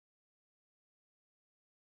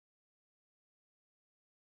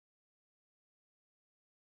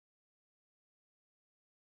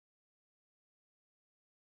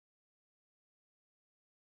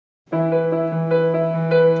If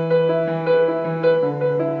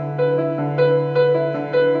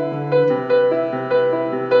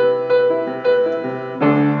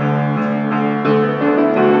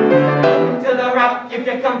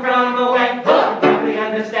you come from away, you probably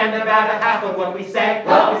understand about a half of what we say. We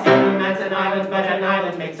say romance and islands, but an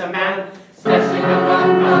island makes a man, especially when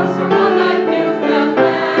one comes from one like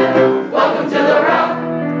Newfoundland. Welcome to the rock.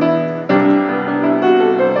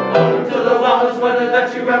 Welcome to the wildest weather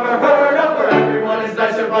that you've ever heard of, where everyone is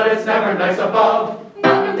nicer, but it's never nice above.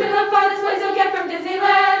 Welcome to the farthest place you'll get from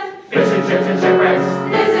Disneyland. Fish and chips and shipwrecks.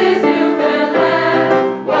 This is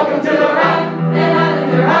Newfoundland. Welcome to the rock. An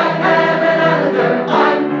islander, I am an islander.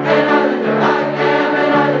 I'm an islander, I am an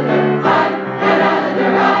islander. I'm an islander,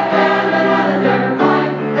 I am an islander.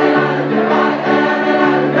 I'm an islander, I am an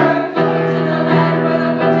islander. Welcome to the land where the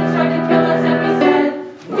winters tried to kill us and we said,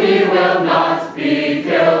 we will not be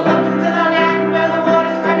killed. Welcome to the land where the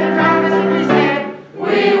waters tried to drown us and we said,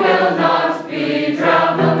 we will not be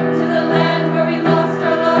drowned. Welcome to the land where we lost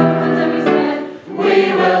our loved ones and we said,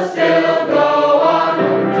 we will still go on.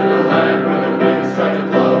 welcome to the land where the winds tried to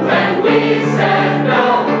blow. And we said no.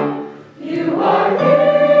 You are here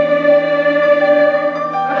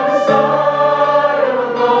at the start of a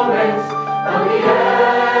moment on the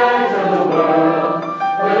edge of the world,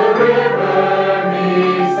 where the river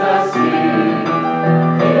meets the sea.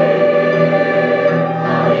 Here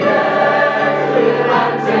on the edge of the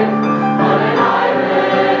Atlantic, on an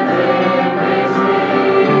island in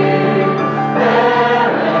between there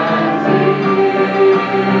and here.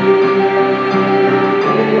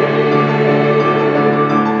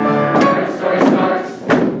 Where the story starts,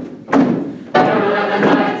 turtle and the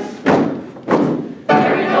night,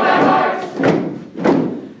 carry no bad hearts,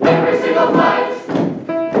 every single flight.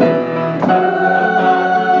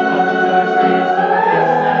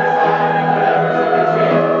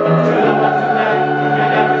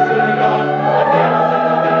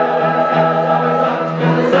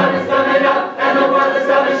 The sun is coming up and the world is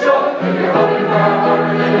coming short. If you're hoping for a home,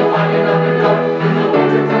 then you'll find an open door. In the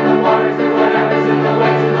winter, from the waters and whatever's in the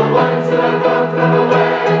way, to the ones who have come from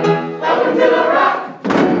away. Welcome to the rock.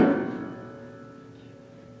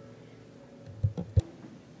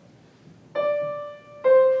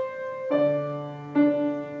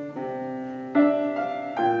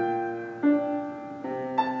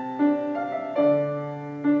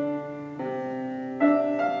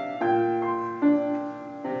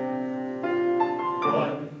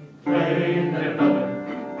 One train and another,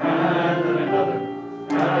 and then another,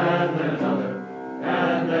 and then another,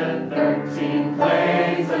 and then 13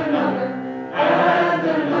 planes and another, and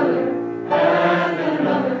then another, and then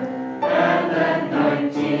another, and then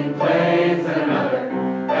 19 planes and another,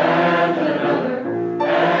 and then another,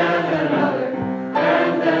 and then another,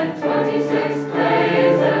 and then 26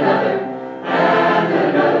 planes and another, and then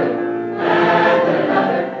another, and then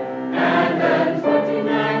another, and then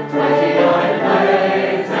 29 planes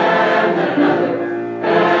and then another,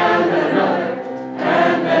 and then another,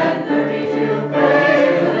 and then 32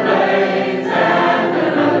 planes and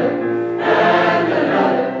then another, and then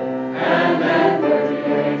another, and then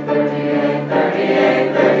 38 planes.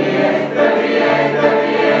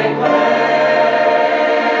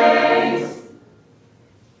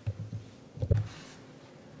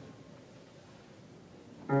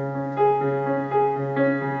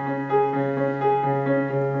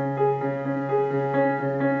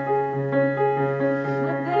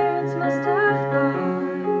 My parents must have thought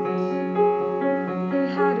they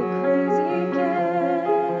had a crazy kid,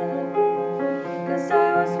 'cause I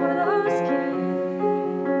was one of those kids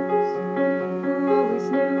who always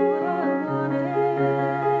knew what I wanted.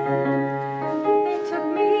 They took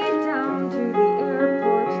me down to the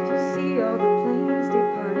airport to see all the planes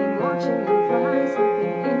departing, watching them fly.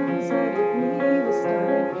 Something inside of me was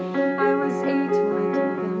starting. I was 8 when I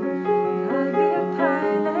told them I'd be a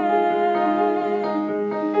pilot,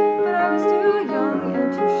 but I was too young and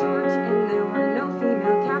too short, and there were no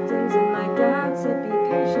female captains. And my dad said, be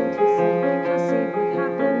patient, he said, just see what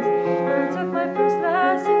happens. But I took my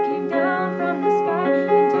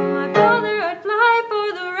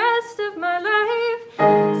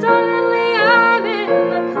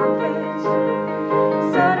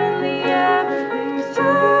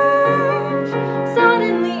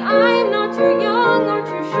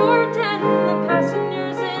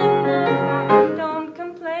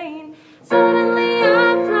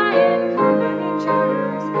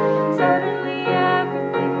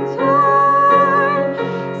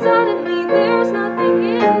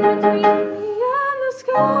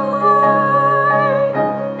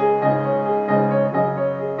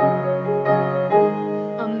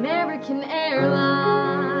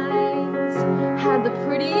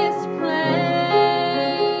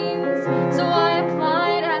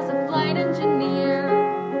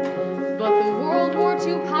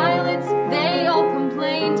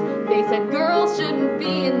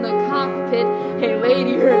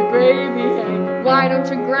don't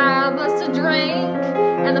you grab us a drink?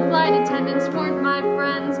 And the flight attendants weren't my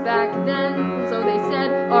friends back then, so they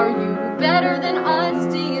said, are you better than us,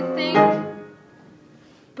 do you think?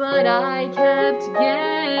 But I kept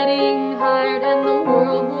getting hired, and the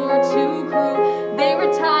World War II crew, they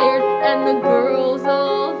retired, and the girls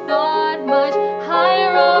all thought much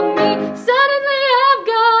higher of me. Suddenly I've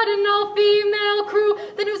got an all-female crew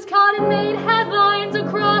that was caught and made headlines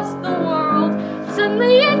across the world.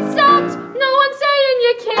 Suddenly it stopped, no one saying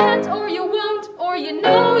you can't, or you won't, or you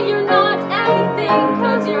know you're not anything,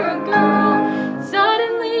 'cause you're a girl.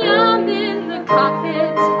 Suddenly I'm in the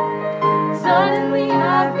cockpit. Suddenly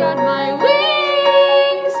I've got my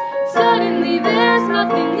wings. Suddenly there's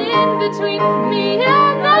nothing in between me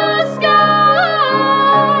and the sky.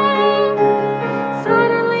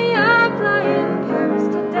 Suddenly I'm flying Paris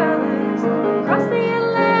to Dallas, across the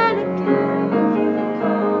Atlantic and feeling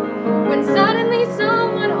cold. When suddenly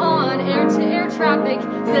someone on air-to-air traffic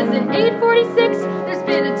says at 8:46 there's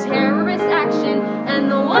been a terrorist action, and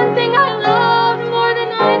the one thing I loved more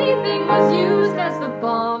than anything was used as the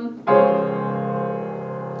bomb.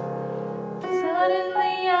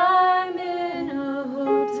 Suddenly I'm in a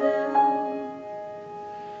hotel.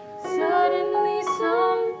 Suddenly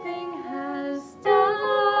something has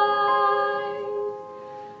died.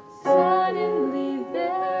 Suddenly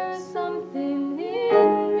there's something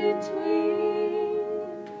in between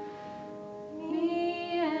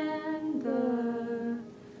me and the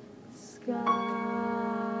sky.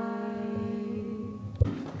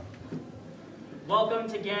 Welcome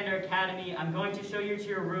to Gander Academy. I'm going to show you to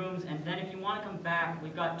your rooms, and then if you want to come back,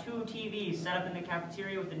 we've got 2 TVs set up in the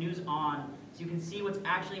cafeteria with the news on, so you can see what's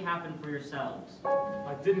actually happened for yourselves.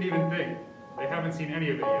 I didn't even think. They haven't seen any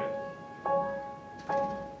of it yet.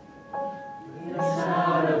 Lead us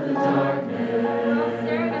out of the darkness. We're all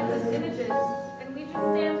staring at those images, and we just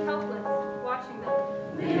stand helpless, watching them.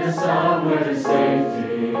 Lead us onward to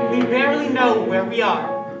safety. We barely know where we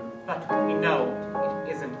are, but we know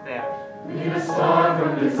it isn't there. Lead us far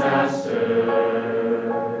from disaster.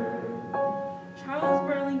 Charles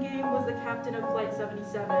Burlington was the captain of Flight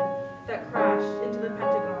 77 that crashed into the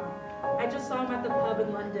Pentagon. I just saw him at the pub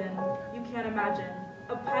in London. You can't imagine.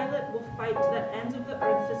 A pilot will fight to the ends of the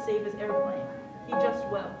earth to save his airplane. He just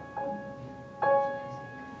will.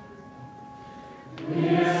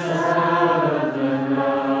 Lead us out of the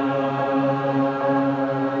night.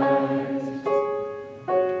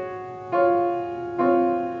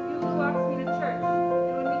 Yuki walks me to church,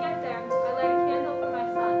 and when we get there, I light a candle for my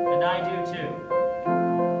son. And I do too.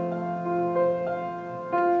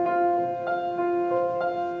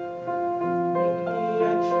 Make me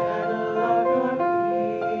a channel of your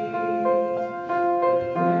peace.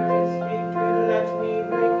 Where there is hatred, let me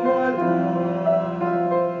bring your love.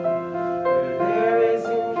 Where there is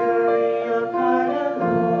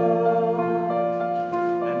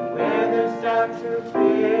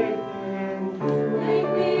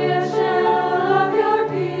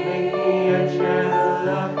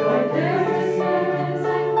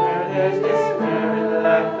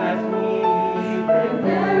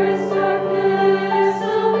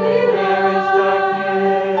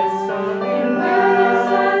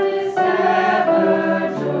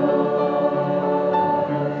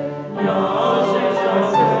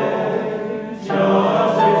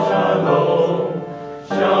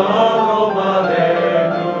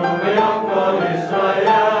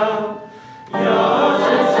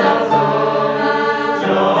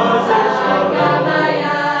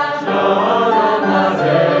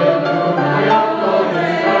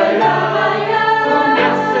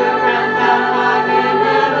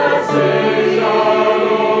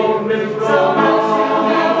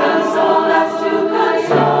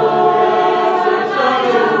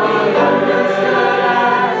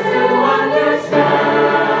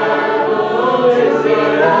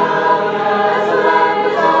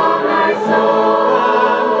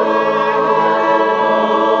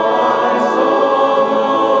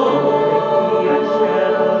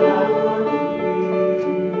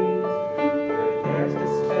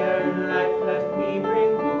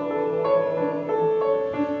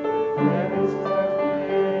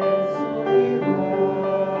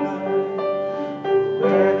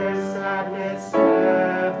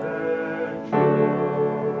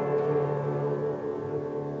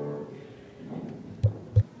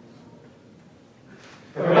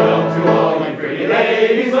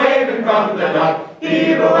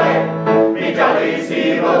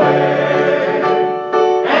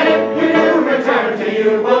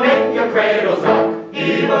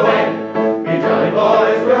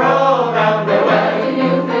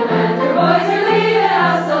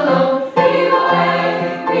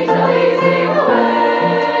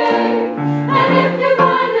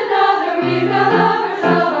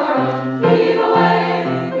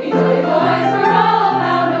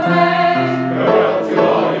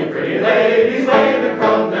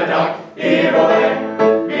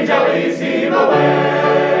heave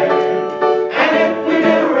away. And if we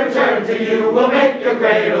do return to you, we'll make your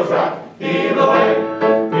cradles rock. Heave away.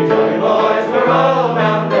 You jolly boys, we're all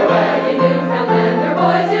bound away. You Newfoundlander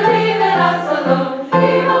boys, you're leaving us alone.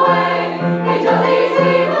 Heave away, you jollies,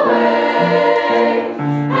 heave away.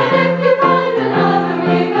 And if you find another,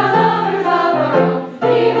 we've got lovers of our own.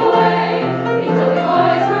 Heave away, you jolly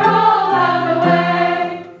boys, we're all bound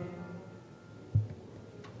away.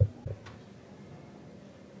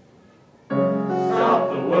 Stop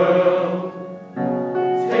the world.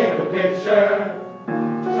 Take a picture.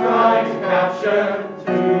 Try to capture.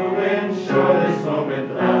 To ensure this moment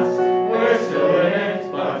lasts. We're still in it,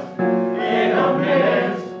 but in a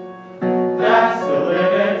minute. That's the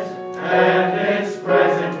limit. And its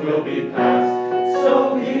present will be past. So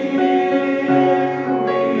here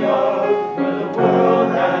we are, where the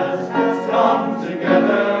world has come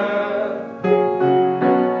together.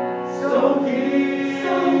 So here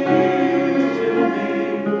we'll be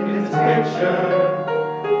in this picture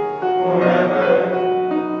forever.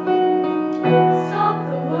 Stop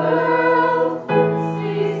the world,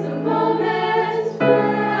 seize the moment.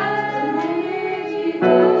 Perhaps the minute you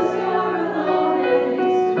lose, you're alone and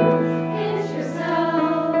it's true. Pinch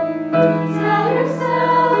yourself, tell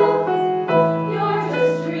yourself you're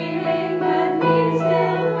just dreaming. That means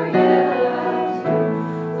he'll forget about you.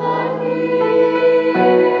 But here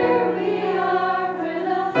we are, where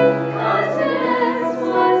the continents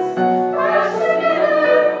once crashed together.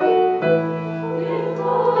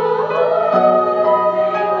 Before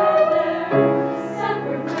they went their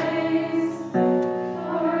separate ways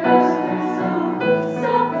forever. So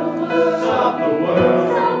stop the world, Stop the world.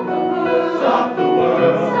 stop the world, Stop the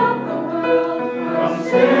world. stop the world From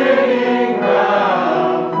spinning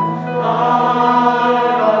round, on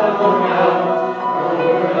a world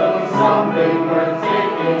of something worth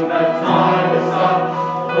taking the time to stop,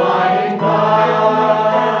 flying by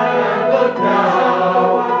and look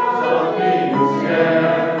down. Stop being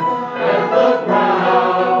scared and look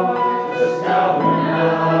round, just now and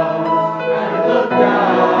now, and look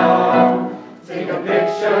down. Take a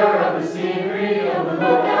picture of the scenery, of the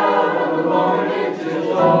lookout, of the moment it is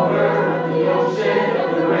over, of the ocean, of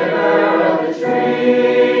the river, of the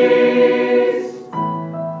trees.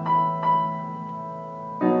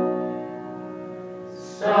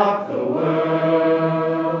 Stop the world.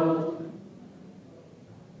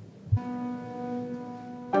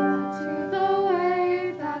 to the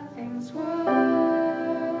way that things were.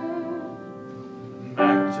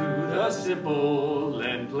 Back to the simple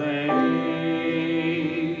and plain.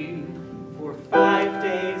 For 5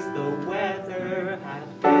 days the weather had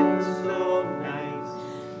been so nice.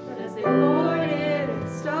 But as they boarded, it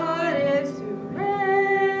started to rain.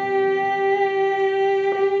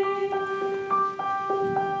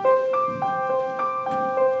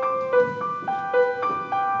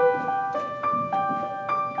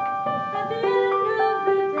 At the end of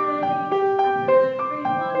the day, after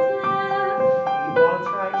everyone's left, We all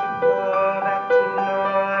tried to go back to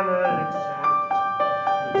normal, except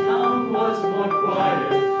the town was more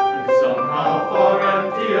quiet and somehow far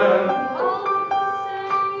emptier. We all looked the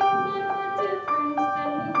same, but we're different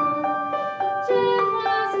than we were. But Jim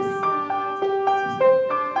was a sight to step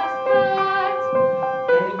by last night.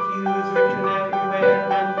 Thank yous written everywhere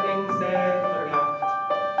and things they forgot.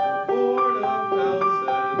 The Board of Health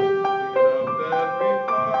said clean up every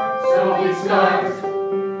part. So we start.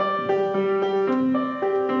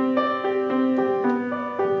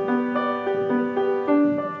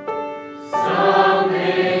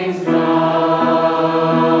 Something's gone.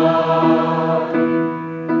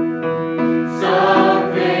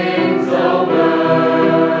 Something's over.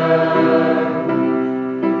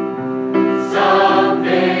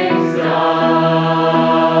 Something's done.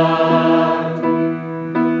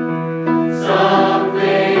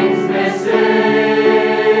 Something's missing.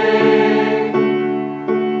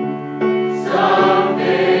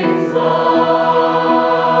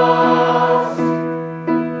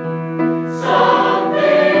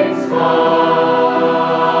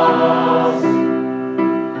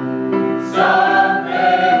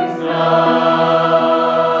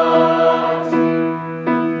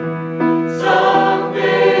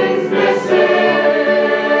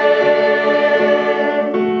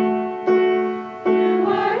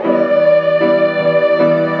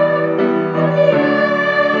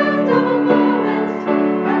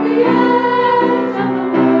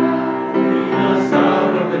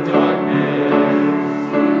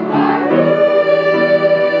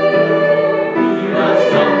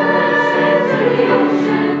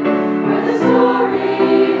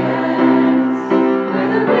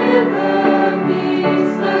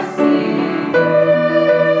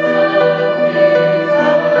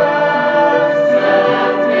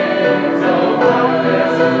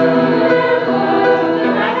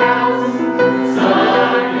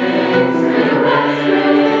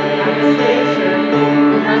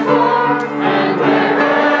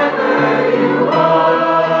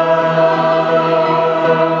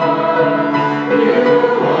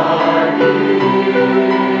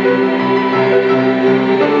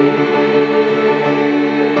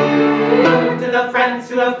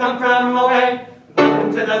 from away.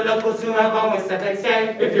 Welcome to the locals who have always said they'd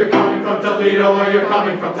stay. If you're coming from Toledo or you're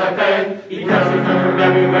coming from Taipei, because we come from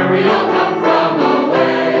everywhere, we all come from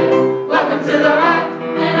away. Welcome to the rock,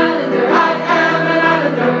 an islander, I am an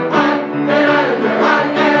islander, I am an islander, I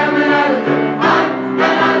am an islander, I am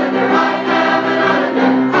an islander, I am an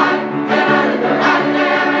islander, I am an islander, I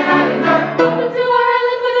am an islander. Welcome to our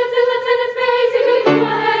island with its inlets and its bays. You could keep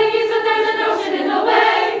on heading east, but there's an ocean in the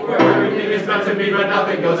way. Where everything is meant to be, but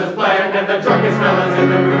nothing goes as planned, and the drunkest fellas in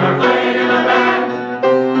the room are playing in a band.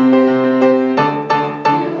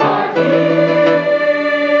 You are here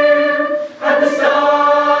at the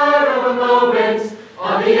start of a moment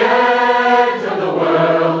on the edge of the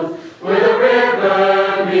world, where the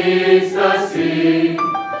river meets the sea.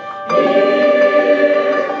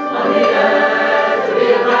 Here on the edge of the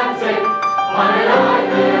Atlantic, on an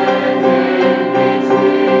island in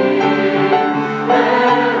between. There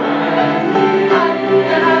and here,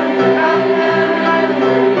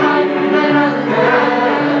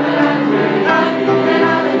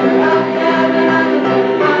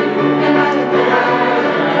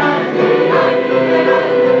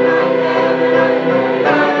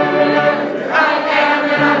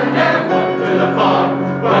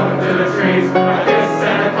 welcome to the trees, a kiss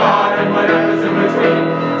and a thought and whatever's in between.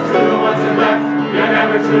 To the ones that left, you're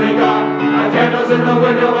never truly gone. Our candles in the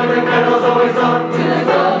window and the candles always on. To the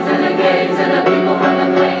groves and the games and the people from the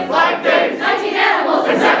place. 5 days, 19 animals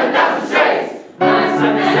and 7,000 strays.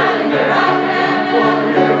 I'm an islander, I am an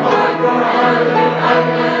islander, I am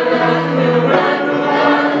an islander, I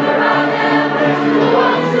am an islander. To the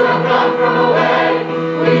ones who have gone from away,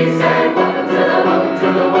 we say welcome to the, welcome to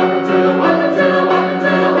the, welcome to the, welcome to the, welcome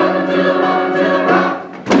to the, welcome to the, welcome to the rock.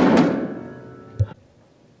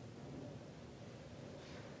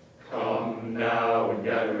 Come now and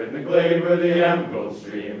gather in the glade where the emerald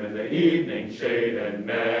stream in the evening shade, and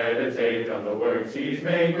meditate on the works He's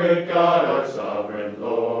made, great God, our sovereign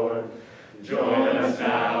Lord. Join us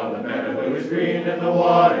now, the meadow is green, and the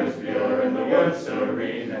water's pure, and the wood's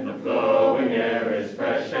serene, and the flowing air is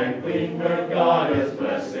fresh and clean, where God His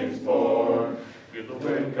blessings pour. Feel the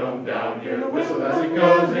wind come down, hear the whistle as it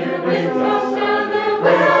goes, and your wings up down, the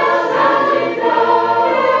whistles as it goes.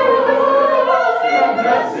 Feel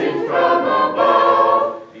blessings from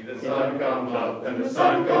above. See the sun comes up, and the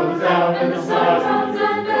sun goes down, and the sun comes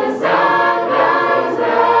up, and the sun goes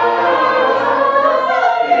down.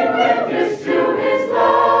 In witness to His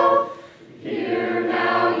love. Hear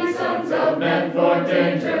now, ye sons of men, for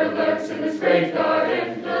danger lurks in this great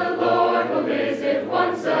garden. The Lord will visit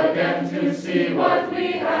once again to see what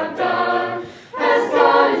we have done. As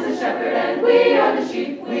God is the shepherd and we are the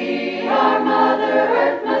sheep, we our Mother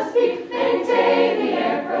Earth must keep. Maintain the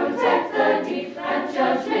air, protect the deep, at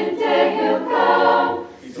Judgment Day He'll come.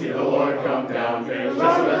 You see the Lord come down, just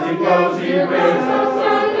as He goes, He brings us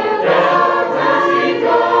down as He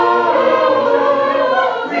goes.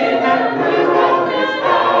 Remember all His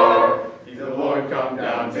power. See the Lord come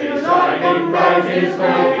down, He's shining bright, His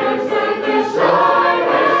flames will shine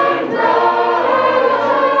and bright.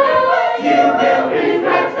 You will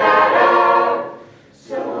regret that hour.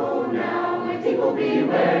 So now, my people,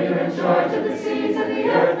 beware. You're in charge of the seas and the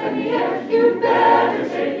earth and the air. You'd better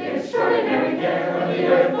take extraordinary care of the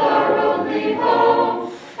earth, our only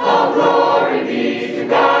home. All glory be to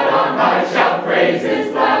God on high. Shout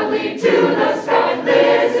praises loudly to the sky.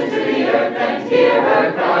 Listen to the earth and hear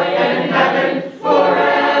her cry, and in heaven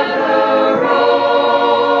forever roam.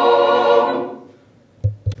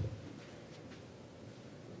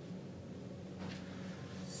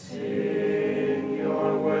 Sing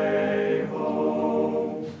your way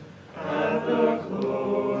home at the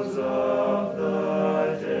close of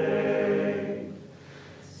the day.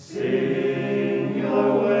 Sing your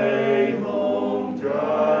way home,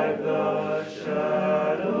 drive the shadow.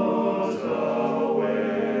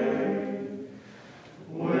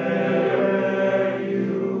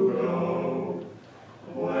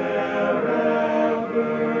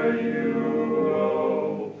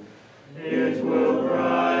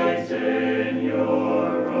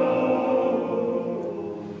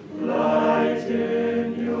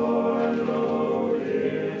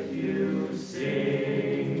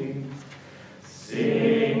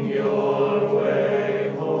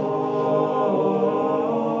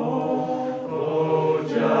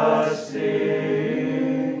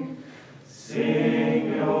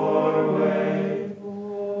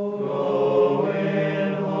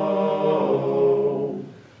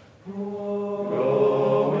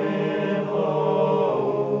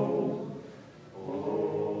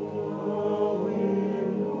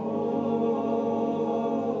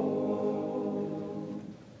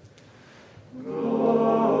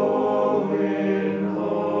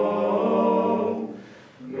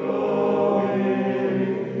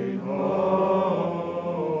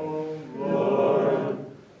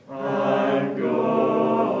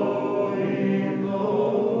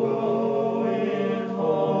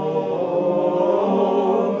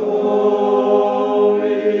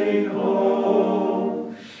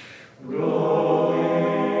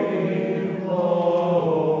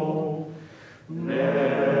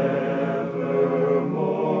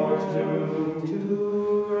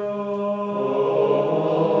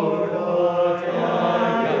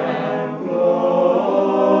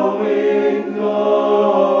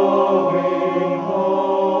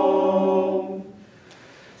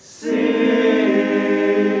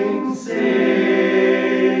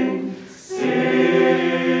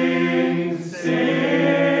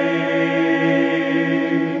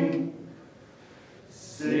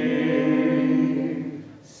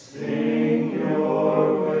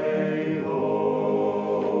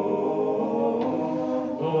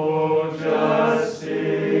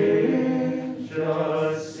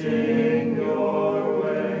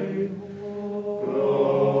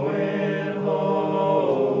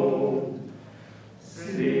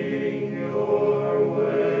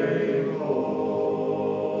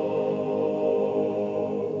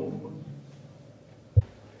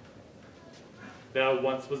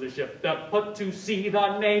 once was a ship that put to sea.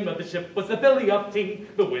 The name of the ship was the Billy of Tea.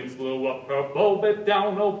 The winds blew up her bow, bit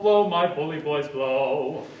down, oh blow, my bully boys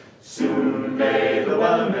blow. Soon may the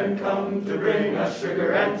wellerman come to bring us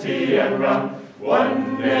sugar and tea and rum.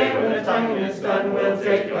 One day when the tonguing is done, we'll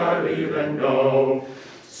take our leave and go.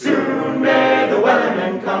 Soon may the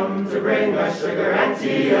wellerman come to bring us sugar and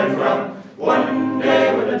tea and rum. One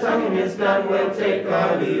day when the tonguing is done, we'll take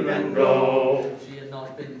our leave and go. She had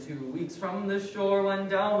not been 2 weeks from the shore when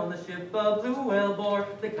down on the ship a blue whale bore.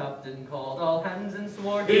 The captain called all hands and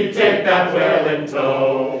swore he'd take that whale in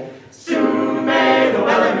tow. Soon may the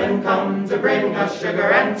wellerman come to bring us sugar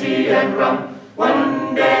and tea and rum.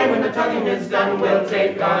 One day when the tonguing is done, we'll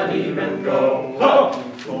take our leave and go. Ho!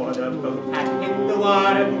 For the boat had hit the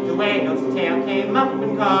water, the whale's tail came up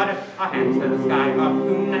and caught her. Our hands to the sky,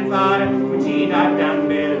 harpoon and fodder, when she dived down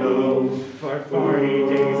below. For 40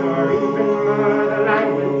 days or even more, the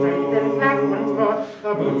line went tight and slack once more.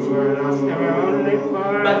 The boats were lost and were only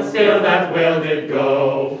four, but still that whale did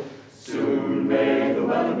go. Soon may the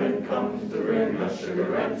wellerman come to bring us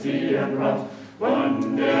sugar and tea and rum.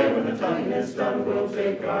 One day when the tonguing is done, we'll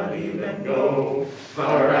take our leave and go.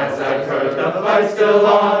 For as I've heard, the fight's still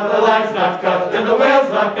on, the line's not cut and the whale's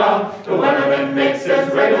not gone. The wellerman makes his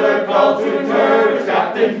regular call to encourage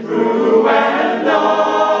captain, crew, and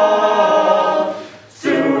all.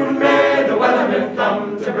 Soon may the wellerman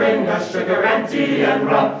come to bring us sugar and tea and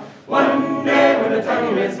rum. One day when the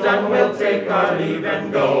tonguing is done, we'll take our leave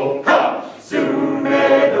and go. Ha! Soon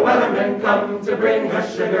may the wellerman come to bring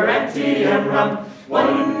us sugar and tea and rum.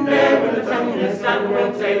 One day when the tonguing is done,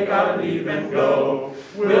 we'll take our leave and go.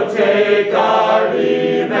 We'll take our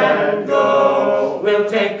leave and go. we'll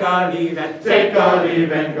take our leave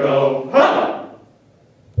and go. Ha!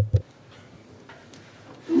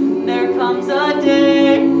 There comes a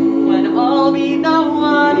day when I'll be the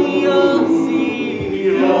one you'll see.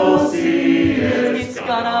 You'll see it's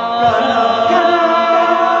gonna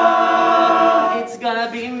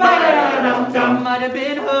be mad. Might have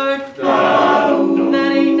been hurt.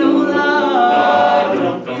 That ain't no lie.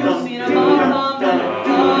 You've seen a mom.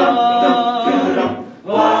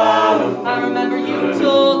 I remember you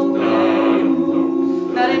told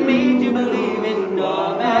me that it made you believe in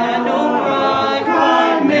no man, no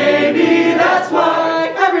cry. Maybe that's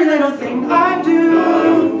why every little thing I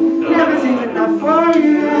do never seems enough for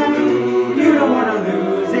you. You don't want to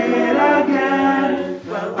lose it again.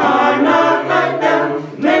 Well, I'm not like them.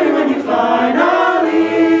 Maybe when you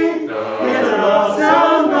finally get to love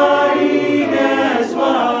somebody, guess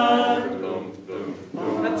what?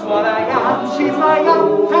 That's what I am. She's my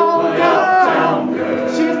uptown girl.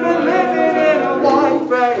 She's been living in a white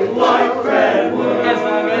bread world. As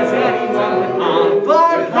long as anyone with on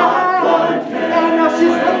blood can. And now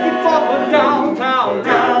she's looking for a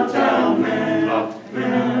downtown man.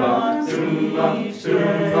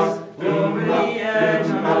 Over the edge,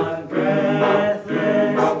 I'm breathless.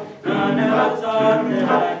 I never thought that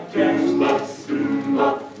I'd catch this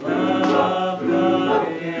love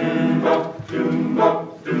again.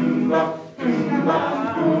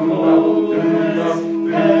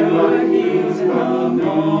 Never heals in the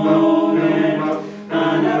moment. I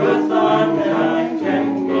never thought that I'd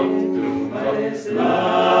catch this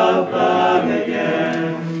love again.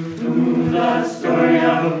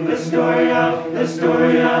 The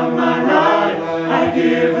story of my life. I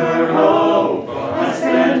give her hope. I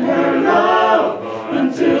send her love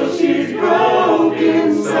until she's broken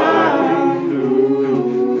inside.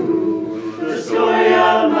 The story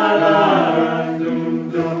of my life.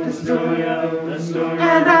 The story.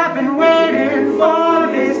 And I've been waiting for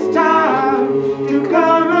this time to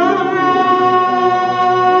come around.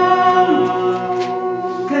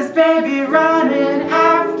 'Cause baby, running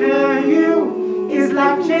after you is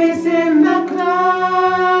like chasing the clouds.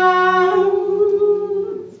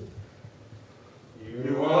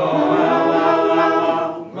 You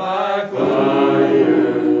are my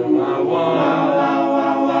fire, my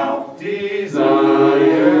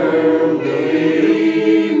desire.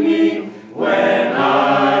 Believe me when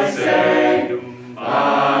I say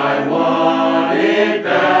I want it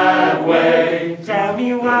that way. Tell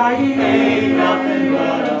me why it ain't nothing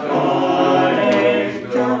but a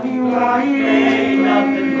heartache. Tell me why it ain't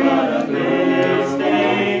nothing but a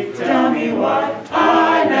mistake. Tell me why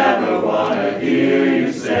I never want to hear